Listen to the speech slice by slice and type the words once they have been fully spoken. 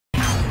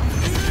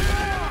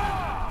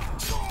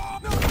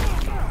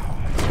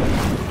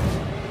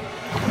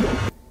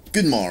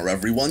Good morrow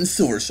everyone,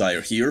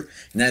 Silvershire here,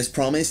 and as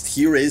promised,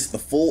 here is the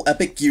full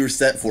epic gear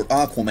set for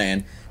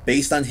Aquaman,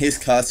 based on his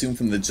costume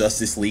from the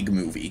Justice League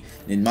movie.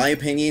 And in my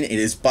opinion, it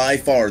is by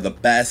far the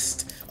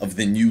best of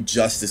the new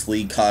Justice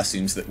League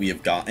costumes that we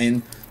have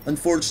gotten.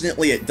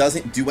 Unfortunately, it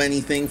doesn't do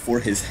anything for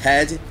his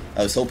head.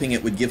 I was hoping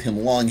it would give him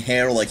long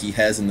hair like he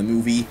has in the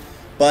movie,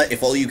 but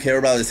if all you care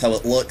about is how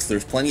it looks,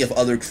 there's plenty of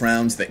other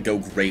crowns that go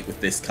great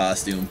with this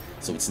costume,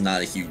 so it's not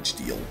a huge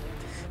deal.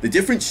 The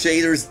different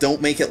shaders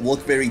don't make it look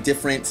very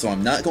different, so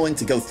I'm not going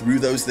to go through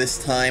those this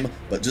time,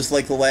 but just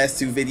like the last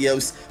two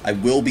videos, I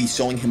will be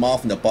showing him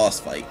off in the boss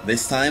fight,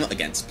 this time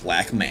against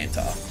Black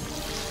Manta.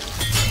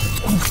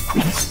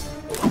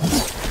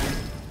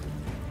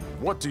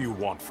 What do you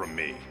want from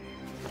me?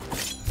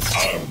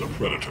 I'm the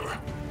predator.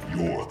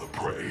 You're the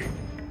prey.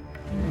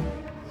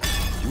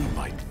 You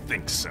might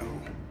think so.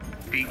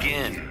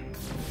 Begin.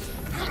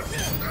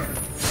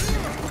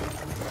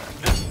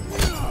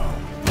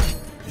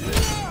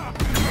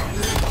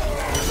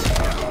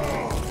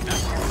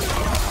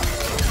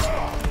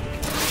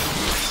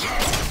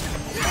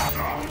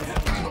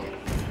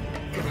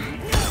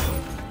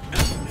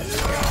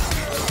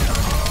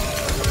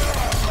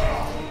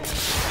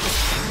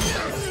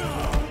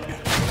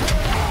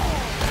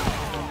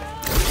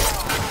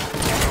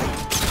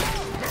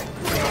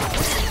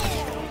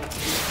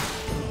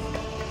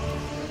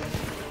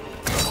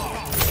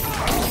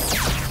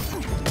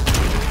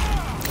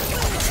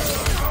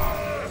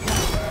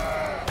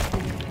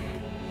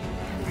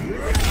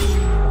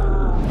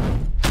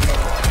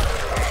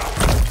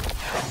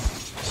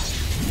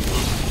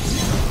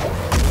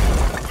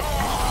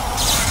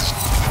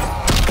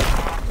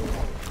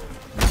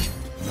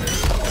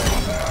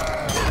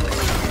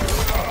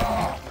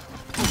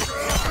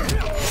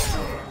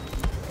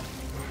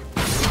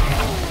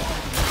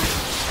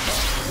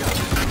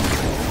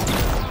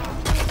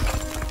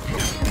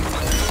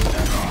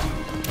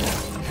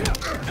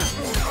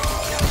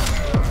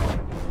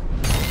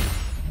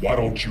 Why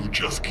don't you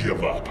just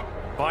give up?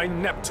 By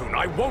Neptune,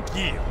 I won't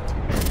yield.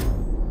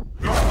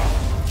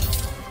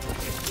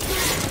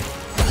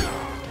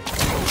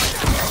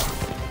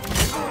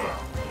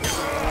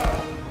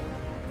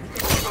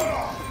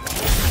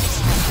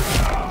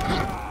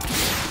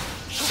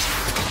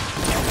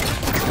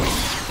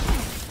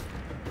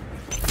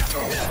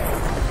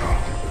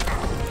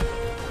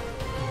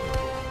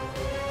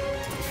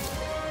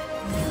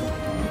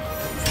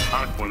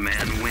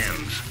 Aquaman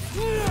wins.